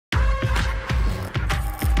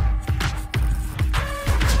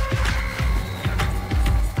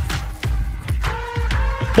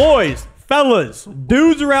Boys, fellas,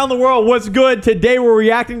 dudes around the world, what's good? Today we're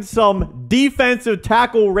reacting to some defensive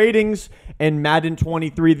tackle ratings in Madden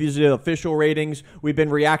 23. These are the official ratings. We've been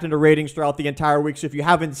reacting to ratings throughout the entire week, so if you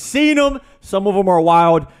haven't seen them, some of them are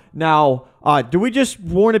wild. Now, do we just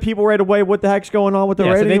warn the people right away what the heck's going on with the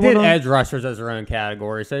rating? So they did edge rushers as their own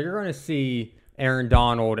category, so you're going to see Aaron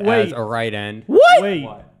Donald as a right end. What? Wait.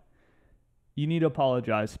 You need to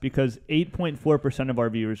apologize because 8.4% of our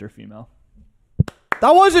viewers are female.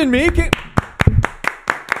 That wasn't me.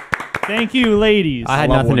 Thank you, ladies. I had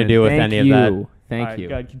nothing to do with any of that. Thank you.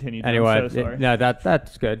 God, continue. Anyway, I'm so sorry. no,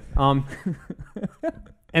 that's good. And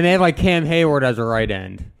they have like Cam Hayward as a right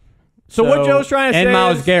end. So what Joe's trying to say and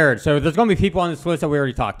Myles is, Garrett. So there's going to be people on this list that we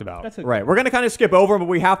already talked about. That's right, we're going to kind of skip over them, but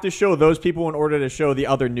we have to show those people in order to show the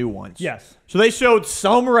other new ones. Yes. So they showed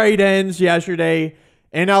some right ends yesterday,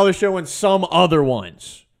 and now they're showing some other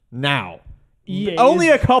ones now. Only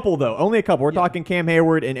a couple, though. Only a couple. We're talking Cam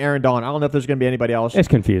Hayward and Aaron Donald. I don't know if there's going to be anybody else. It's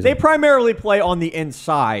confusing. They primarily play on the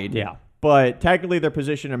inside. Yeah. But technically their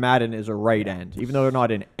position in Madden is a right end, even though they're not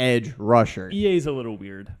an edge rusher. EA's a little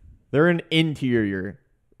weird. They're an interior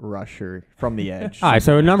rusher from the edge. All right,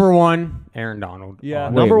 so number one, Aaron Donald. Yeah.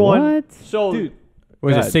 Number one. What? So, Dude.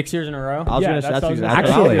 Was Go it ahead. 6 years in a row? I was Yeah, going to say that's that's what I was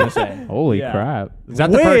exactly what I was Actually, going to say. Holy Yeah. crap. Is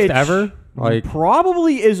that the first ever? Like,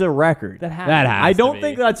 Probably is a record. That has I don't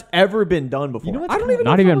think that's ever been done before. You know what's I don't even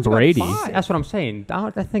know Not if even someone's got Brady. 5. that's what I'm saying. I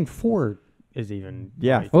think 4 is even.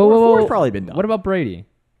 Yeah. like- Four's probably been done. What about Brady?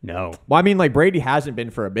 No. Well, I mean, like Brady hasn't been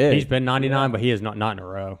for a bit. He's been 99, but he is not in a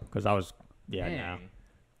row because I was. Yeah, no.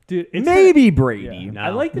 Dude, it's Maybe Brady. Yeah. No. I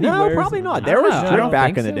like that he No, wears probably them. not. I There don't was know. I strict don't back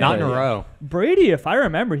think in the so. day. Not in a row. Brady, if I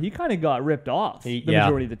remember, he kind of got ripped off the Yeah.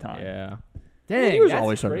 majority of the time. Yeah. He Dang, was that's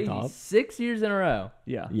always sort of crazy. top. 6 years in a row.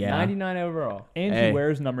 Yeah. Yeah. 99 overall. And Hey. he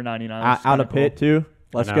wears number 99. which is Out kinda of Pitt, cool. too.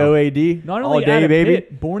 Let's I know. go, AD. Not all only day, out of baby.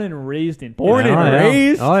 Pitt, born and raised in Pitt. Born and Oh, yeah.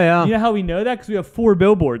 raised. Oh, yeah. You know how we know that? Because we have 4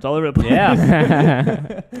 billboards all over the place.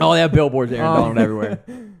 Yeah. Oh, they have billboards Aaron Donald everywhere.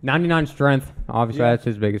 99 strength. Obviously, that's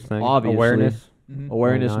his biggest thing. Obviously. Awareness.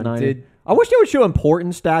 Awareness 99. 90. I wish they would show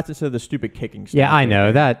important stats instead of the stupid kicking stats. Yeah, I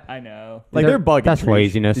know that. I know. Like, they're bugging. That's Trish.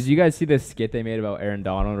 laziness. Did you guys see the skit they made about Aaron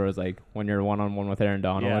Donald? Where it was like when you're one-on-one with Aaron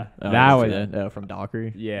Donald? Yeah. Oh, That was from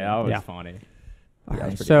Dockery. Yeah, that was Yeah. funny.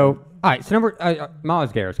 So, all right. So number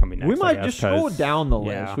Myles Garrett's gonna be next. We might I guess, just scroll 'cause down the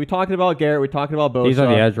yeah. list. We talking about Garrett. We talking about Bosa. These are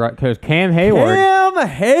the edge right because Cam Hayward, Cam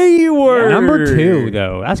Hayward. number 2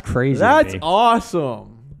 though. That's crazy. to That's me.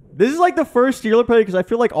 awesome. This is like the first Steelers player because I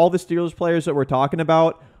feel like all the Steelers players that we're talking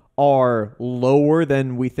about are lower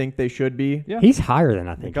than we think they should be. Yeah. He's higher than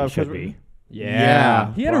I think he Because should we- be.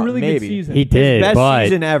 Yeah. He had a really maybe. good season. He did, Best but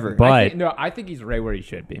season ever. But I think he's right where he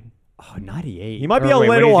should be. 98. He might be Or a wait,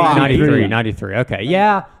 what little is he? high. 93. 93. Okay.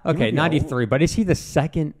 Yeah. Okay. be 93. But is he the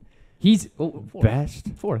second He's best?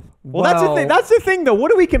 fourth. Well, that's the thing. That's the thing, though.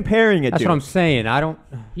 What are we comparing it That's to? what I'm saying. I don't.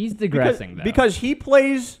 He's because, digressing though. because he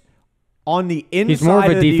plays on the inside. He's more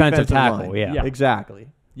of a the defensive defensive tackle, line. yeah. Exactly.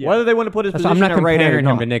 Yeah. Whether they want to put his So position I'm not at right end or comparing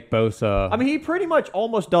him not. to Nick Bosa. I mean, he pretty much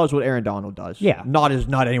almost does what Aaron Donald does. Yeah. Not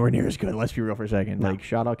anywhere near as good. Let's be real for a second. Like,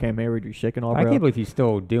 shout out Cam Hayward. You're sick and all, I bro. can't believe he's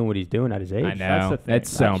still doing what he's doing at his age. I That's know. the thing. That's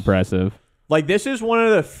so That's- impressive. Like, this is one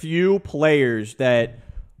of the few players that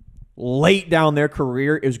late down their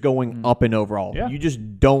career is going up in overall. Yeah. You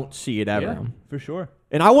just don't see it ever. Yeah, for sure.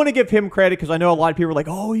 And I want to give him credit because I know a lot of people are like,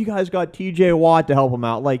 oh, you guys got TJ Watt to help him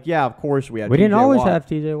out. Like, yeah, of course we had We didn't TJ always Watt. have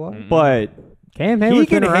TJ Watt. But Cam he Hayward's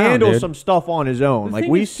can been around, handle dude. some stuff on his own. The Like,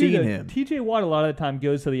 thing we've is, too, seen that him. TJ Watt a lot of the time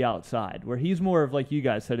goes to the outside, where he's more of, like you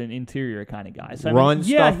guys said, an interior kind of guy. So, I mean, Run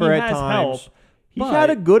yeah, stuffer he at has times. help, He's but- had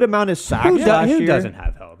a good amount of sacks last Who year. doesn't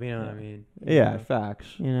have help? You know what I mean? Yeah, facts.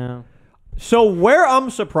 You know. So where I'm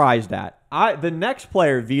surprised at, the next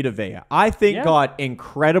player, Vita Vea, I think Yeah. got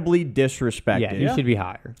incredibly disrespected. Yeah, he should be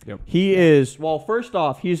higher. He is, well, first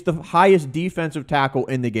off, he's the highest defensive tackle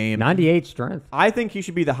in the game. 98 strength. I think he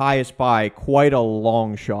should be the highest by quite a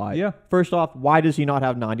long shot. Yeah. First off, why does he not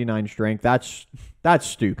have 99 strength? That's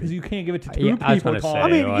stupid. because you can't give it to two Yeah, I was people. gonna Tom. say, I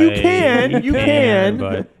mean, like, you can,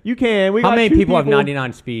 but you can. We how got many two people have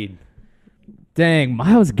 99 speed? Dang,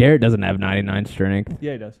 Myles Garrett doesn't have 99 strength.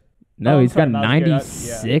 Yeah, he does. No, Oh, he's got I'm sorry, Myles Garrett,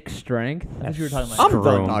 96 strength. I thought you were talking I'm about. Screw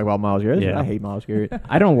done him. talking about Myles Garrett. Yeah. I hate Myles Garrett.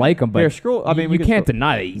 I don't like him, but Here, scroll. I mean, we you can can't scroll-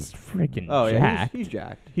 deny that he's freaking Oh yeah, jacked. he's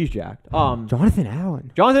jacked. He's jacked. Jonathan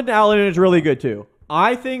Allen. Jonathan Allen is really good too.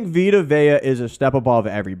 I think Vita Vea is a step above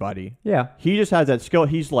everybody. Yeah. He just has that skill.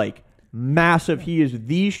 He's like massive. He is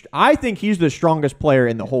I think he's the strongest player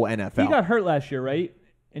in the whole NFL. He got hurt last year, right?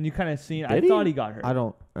 And you kind of seen. I Did thought he got hurt. I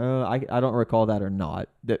don't. I don't recall that or not.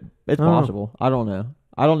 It's Oh. possible. I don't know.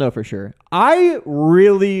 I don't know for sure. I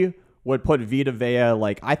really would put Vita Vea,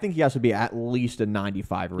 like, I think he has to be at least a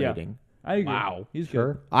 95 Yeah. rating. I agree. Wow. He's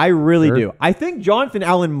Sure. good. I really Sure. do. I think Jonathan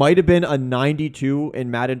Allen might have been a 92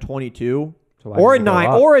 in Madden 22, So why or a didn't he go 9,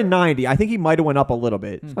 up? or a 90. I think he might have went up a little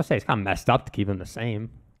bit. I was gonna say it's kind of messed up to keep him the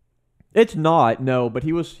same. It's not, no, but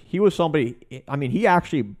he was somebody. I mean, he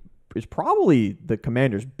actually is probably the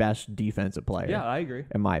Commanders' best defensive player. Yeah, I agree.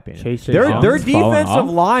 In my opinion, Chase their Young's fallen defensive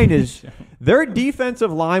off. line is their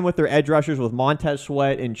defensive line with their edge rushers with Montez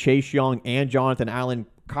Sweat and Chase Young and Jonathan Allen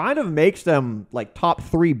kind of makes them like top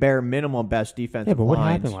 3 bare minimum best defensive but what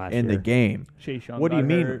lines happened last in the year? game. Chase Young What do you got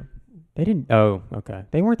mean? hurt. They didn't. Oh, okay.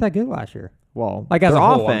 They weren't that good last year. Well, Like, as their a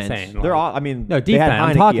whole, I'm offense, saying, their like- I mean, No, they had defense.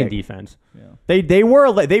 I'm Heineke. talking defense. Yeah. They were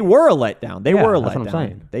a letdown. They Yeah, were a that's what I'm letdown.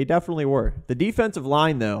 saying. They definitely were. The defensive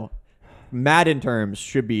line, though, Madden terms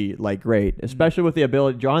should be like great, especially with the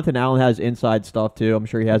ability. Jonathan Allen has inside stuff too. I'm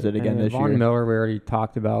sure he has it again And this Von year. Miller, we already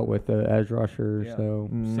talked about with the edge rusher. Yeah. So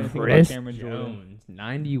Same thing about Chris Cameron Jordan. Jones,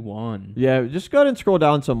 91. Yeah, just go ahead and scroll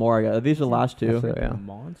down some more. These are the last two. That's it, yeah.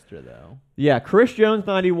 Monster though. Yeah, Chris Jones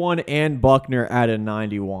 91 and Buckner at a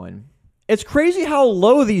 91. It's crazy how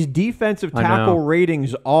low these defensive I know. tackle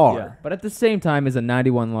ratings are. Yeah. But at the same time, is a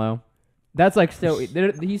 91 low. That's like still.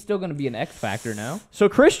 He's still going to be an X factor now. So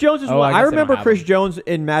Chris Jones is Oh, one. I I guess they don't remember have Chris him. Jones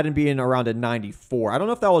in Madden being around a 94. I don't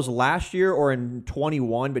know if that was last year or in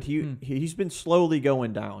 21, but he's been slowly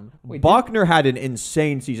going down. Wait, Buckner had an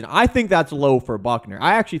insane season. I think that's low for Buckner.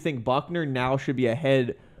 I actually think Buckner now should be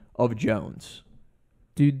ahead of Jones.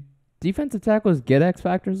 Do defensive tackles get X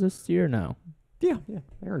factors this year? Or no, Yeah.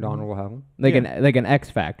 Aaron Donald will have him. like Yeah. an X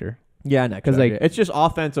factor. Yeah, next 'Cause, like- it's just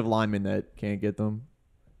offensive linemen that can't get them.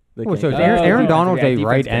 They Oh, can't so is get them. Aaron defensive Donald guy, a defense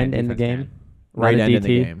right can, end in the defense game? can. right Not a end in the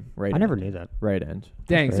DT? game. Right I end. never knew that. Right end.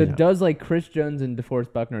 Dang. So crazy. does like Chris Jones and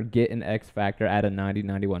DeForest Buckner get an X factor at a 90,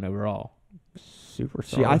 91 overall? Superstar.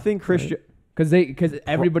 See, I think Chris. right? Because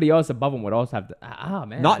everybody else above them would also have to.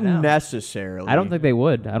 Man, Not I know. necessarily. I don't think they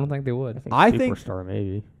would. I don't think they would. I think- superstar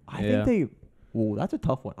maybe. I Yeah. think they. Ooh, that's a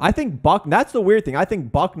tough one. I think That's the weird thing. I think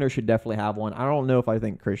Buckner should definitely have one. I don't know if I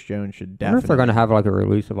think Chris Jones should I wonder definitely. if they're gonna have like a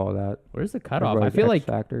release of all that. Where's the cutoff? I Everybody's feel X like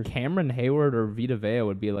factors. Cameron Hayward or Vita Vea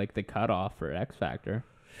would be like the cutoff for X factor.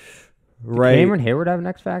 right. Cameron Hayward have an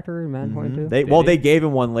X factor in Madden 22. They gave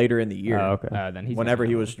him one later in the year. Oh, okay. Then he's Whenever not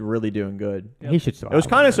he gonna was really doing good. He should still. It was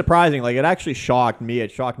have kind one. of surprising. Like it actually shocked me. It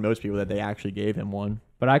shocked most people that they actually gave him one.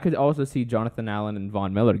 But I could also see Jonathan Allen and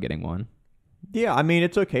Von Miller getting one. Yeah, I mean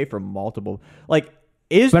it's okay for multiple. Like,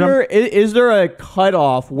 is But there a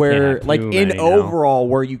cutoff where have like too in many now. overall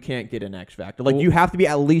where you can't get an X factor? Like Well- you have to be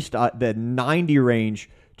at least the 90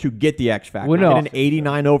 range to get the X factor. Well, Not no. get an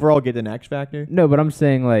 89 overall, get an X factor. No, but I'm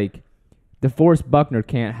saying like DeForest Buckner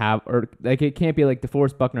can't have, or like it can't be like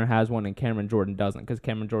DeForest Buckner has one and Cameron Jordan doesn't, because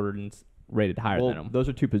Cameron Jordan's rated higher Well, than him. those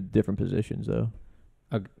are two different positions though.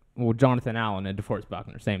 Well, Jonathan Allen and DeForest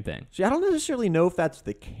Buckner, same thing. See, I don't necessarily know if that's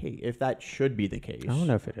the case. If that should be the case. I don't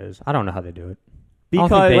know if it is. I don't know how they do it.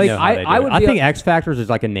 Because I don't think they like, know how I- they do I it. would I be think a- X Factors is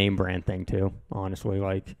like a name brand thing too. Honestly,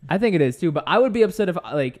 like I think it is too, but I would be upset if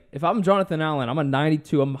I'm Jonathan Allen, I'm a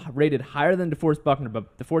 92, I'm rated higher than DeForest Buckner,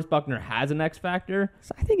 but DeForest Buckner has an X factor.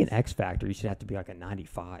 so I think an X Factor you should have to be like a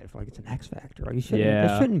 95. Like it's an X Factor. Like you shouldn't.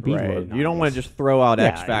 Yeah, It shouldn't be. right. low You don't want 90s. to just throw out Yeah,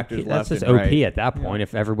 X factors That's left just and OP right. at that point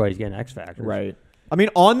if everybody's getting X Factors. Right. I mean,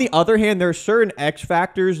 on the other hand, there are certain X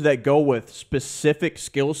factors that go with specific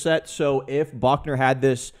skill sets. So if Buckner had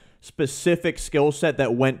this specific skill set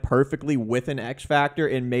that went perfectly with an X factor,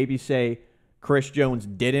 and maybe say Chris Jones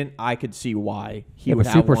didn't, I could see why he Yeah, would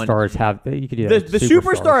but have one. superstars have. You could do The, that with the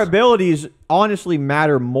superstar superstars. abilities honestly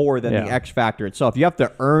matter more than the Yeah. X factor itself. You have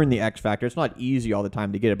to earn the X factor. It's not easy all the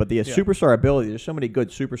time to get it, but the superstar ability, there's so many good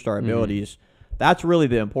superstar abilities. That's really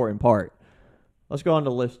the important part. Let's go on to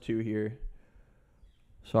list 2 here.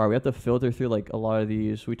 Sorry, we have to filter through like a lot of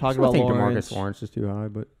these. We talked I about think Lawrence. DeMarcus Lawrence is too high,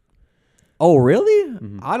 but Oh, really?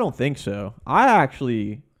 Mhm. I don't think so. I'm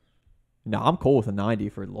cool with a 90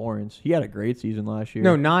 for Lawrence. He had a great season last year.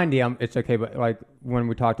 no 90. It's okay, but like when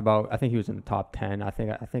we talked about, I think he was in the top 10. I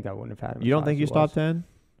think I wouldn't have had him. You don't as high think as he's he top was. 10?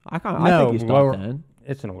 I No, think he's lower. top 10.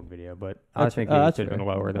 It's an old video, but That's- I think that's he should have been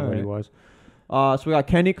fair. lower than what he Alright. was. So we got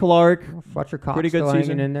Kenny Clark. Fletcher Cox Pretty good still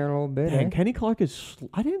season. hanging in there a little bit. Dang, eh? Kenny Clark is.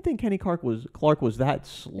 I didn't think Kenny Clark was that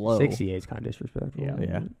slow. 68 is kind of disrespectful.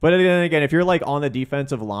 Yeah. But then again, if you're like on the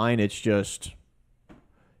defensive line, it's just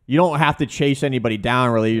you don't have to chase anybody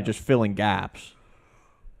down. Really, you're just filling gaps.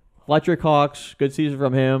 Fletcher Cox, good season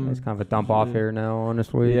from him. It's kind of a dump off here now,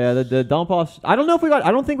 honestly. Yeah, the dump offs. I don't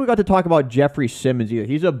think we got to talk about Jeffrey Simmons either.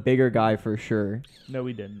 He's a bigger guy for sure. No,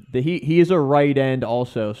 we didn't. He is a right end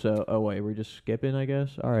also. So wait, we're just skipping, I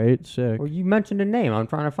guess. All right, sick. Well, you mentioned a name. I'm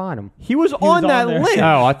trying to find him. He was was on that on there. list.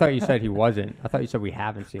 Oh, I thought you said he wasn't. I thought you said we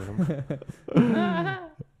haven't seen him.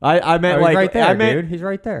 I meant He's like right there, I meant, dude. He's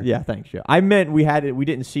right there. Yeah, thanks, Joe. I meant we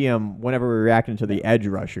didn't see him whenever we were reacting to the edge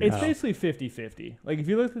rushers. It's basically 50-50. Like, if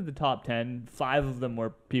you looked at the top 10, 5 of them were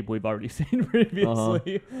people we've already seen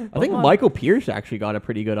previously. I think Michael Pierce actually got a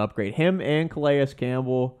pretty good upgrade. Him and Calais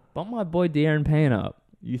Campbell. Bump my boy De'Aaron Payne up.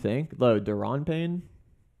 You think? De'Aaron Payne?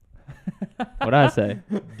 What'd I say?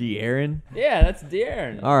 De'Aaron? Yeah, that's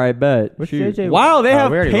De'Aaron. All right, bet. What's Shoot. JJ? Wow, they Oh,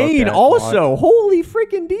 have we already looked Payne at it. also. Holy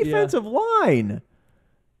freaking defensive line.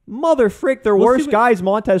 Mother frick, their We'll worst see what- guy's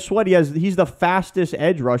Montez Sweat. He's the fastest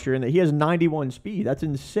edge rusher, and he has 91 speed. That's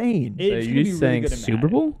insane. So It's you're gonna be just really saying good at Super Madden.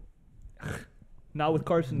 Bowl? Not with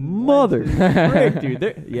Carson. Mother Wentz. frick,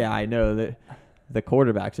 dude. Yeah, I know that the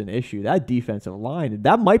quarterback's an issue. That defensive line,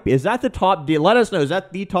 that might be. Is that the top? Let us know. Is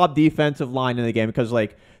that the top defensive line in the game? Because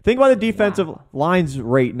think about the defensive lines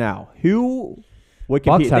right now. Who would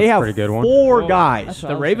Bucks compete? have They a have pretty good one. four Well, guys. that's what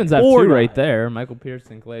The I was Ravens saying. have Four two right guys. there. Michael Pierce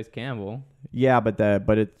and Calais Campbell. Yeah, but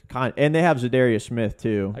it's and they have Zadarius Smith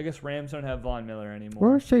too. I guess Rams don't have Von Miller anymore.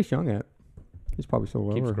 Where's Chase Young at? He's probably still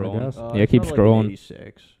lower. Keep I scrolling. guess. Yeah, It's keep not scrolling.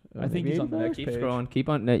 86. I think he's on the next Keep page. scrolling. Keep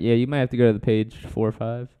on. Yeah, you might have to go to the page 4 or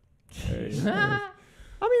 5. I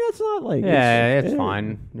mean, that's not like. Yeah, it's it-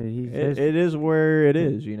 fine. It is where it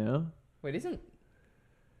is, you know. Wait, isn't?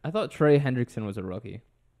 I thought Trey Hendrickson was a rookie.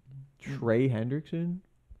 Trey Hendrickson.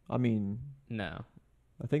 I mean, No.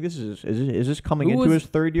 I think this is this coming Who into was-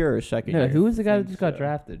 his third year or second No, year? who was the guy that think just got so.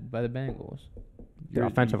 drafted by the Bengals? The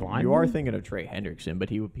offensive line. You are thinking of Trey Hendrickson, but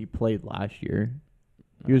he played last year.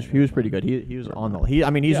 He was pretty good. He was on the. He's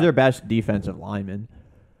Yeah. their best defensive lineman,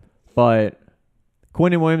 but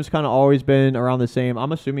Quinnen Williams kind of always been around the same.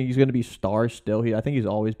 I'm assuming he's going to be star still. I think he's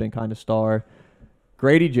always been kind of star.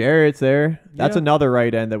 Grady Jarrett's there. That's Yeah. another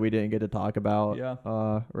right end that we didn't get to talk about.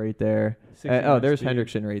 Yeah. Right there. 69 There's speed.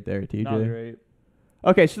 Hendrickson right there, TJ. Not great.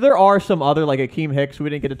 Okay, so there are some other like Akeem Hicks we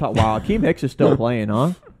didn't get to talk. Wow, Akeem Hicks is still playing,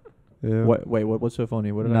 huh? Yeah. What's so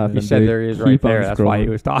funny? What did I Nothing. miss? He said Dude, there he is right keep on there. That's why he scrolling.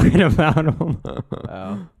 was talking about him.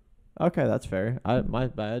 Oh. Okay, that's fair. My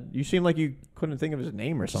bad. You seem like you couldn't think of his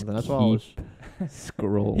name or something. That's why I was.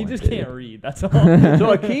 Scroll. He just dude. can't read. That's all.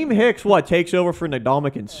 So Akeem Hicks, takes over for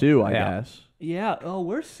Ndamukong Suh, I Yeah. guess. Yeah. Oh,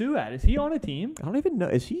 where's Sue at? Is he on a team? I don't even know.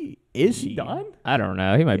 Is he? Done? I don't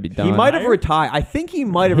know. He might be done. He might have Retired? retired. I think he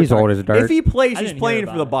might have He's retired. old as dirt. If he plays, I he's didn't playing hear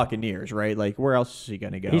for the about it. Buccaneers, right? Like, where else is he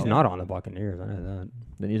going to go? He's not on the Buccaneers. I know that.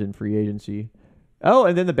 Then he's in free agency. Oh,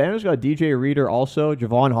 and then the Bengals got DJ Reader also.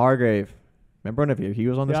 Javon Hargrave. Remember when he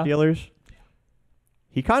was on the Yeah. Steelers?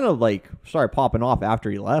 He kind of started popping off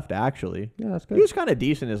after he left, actually. Yeah, that's He good. was kind of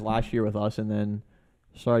decent his last year with us, and then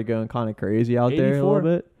started going kind of crazy out there a 84. little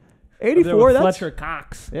bit. There 84, with that's Fletcher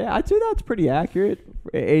Cox. yeah, I'd say that's pretty accurate.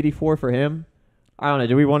 84 for him. I don't know.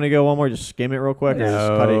 Do we want to go one more? Just skim it real quick, or just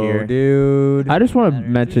cut it here? dude. I just want to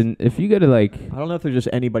Matters. mention if you go to like I don't know if there's just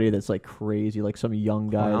anybody that's like crazy, like some young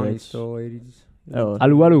guy Clowney's that's still 80s. oh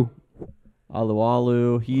Alualu.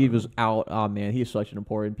 Alualu. He was out. Oh man, he's such an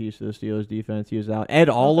important piece of the Steelers defense. He was out. Ed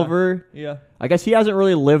Oliver. Yeah. I guess he hasn't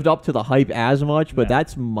really lived up to the hype as much, but No.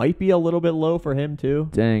 that's might be a little bit low for him too.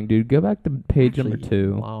 Dang, dude, go back to page number Actually,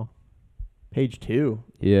 2. Wow. Page 2.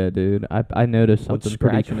 Yeah, dude, I noticed What's something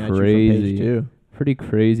pretty scratching at you from crazy. page 2? Pretty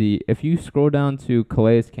crazy. If you scroll down to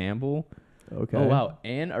Calais Campbell, Okay. oh wow,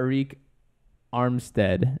 and Arik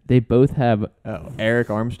Armstead, they both have Oh, Eric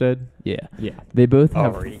Armstead. yeah, Yeah. they both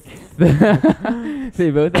have Arik.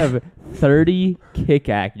 they both have 30 kick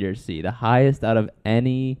accuracy, the highest out of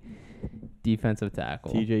any defensive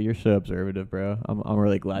tackle. TJ, you're so observative, bro. I'm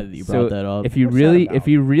really glad that you So brought that up. If you What's that really, about? if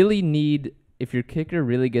you really need, if your kicker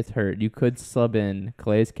really gets hurt, you could sub in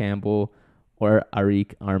Calais Campbell or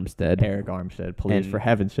Arik Armstead. Eric Armstead, please, and for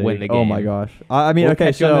heaven's sake. win the Oh my game. gosh. I mean, We'll okay,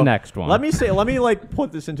 catch you on so the next one. let me like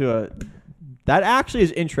put this into a. That actually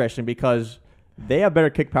is interesting because they have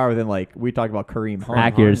better kick power than like we talked about Kareem Hunt.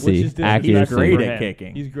 Accuracy. Which is Accuracy. He's great for at him.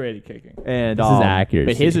 kicking. He's great at kicking. And This is accuracy.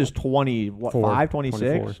 But his is 25, 26,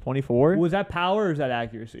 24. 24. Was that power or is that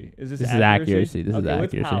accuracy? Is This is accuracy. This is okay,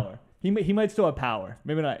 what's accuracy. power? He might still have power.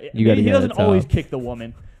 Maybe not. You gotta he get doesn't at the always top. kick the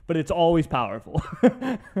woman, but it's always powerful.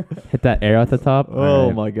 Hit that arrow at the top. Oh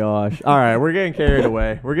Alright. my gosh! All right, we're getting carried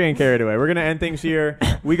away. We're gonna end things here.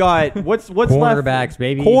 We got what's left? Cornerbacks,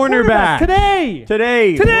 baby. Cornerback today.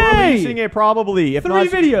 Today. Today! We're releasing it probably. If 3 not,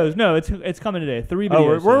 videos. No, it's coming today. 3 videos. Oh,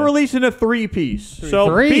 we're today. releasing a 3-piece. So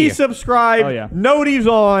Three. be subscribed. Oh, yeah. Noties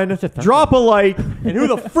on. a third Drop a like. And who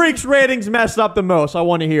the freaks ratings messed up the most? I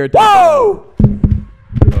want to hear it. Whoa!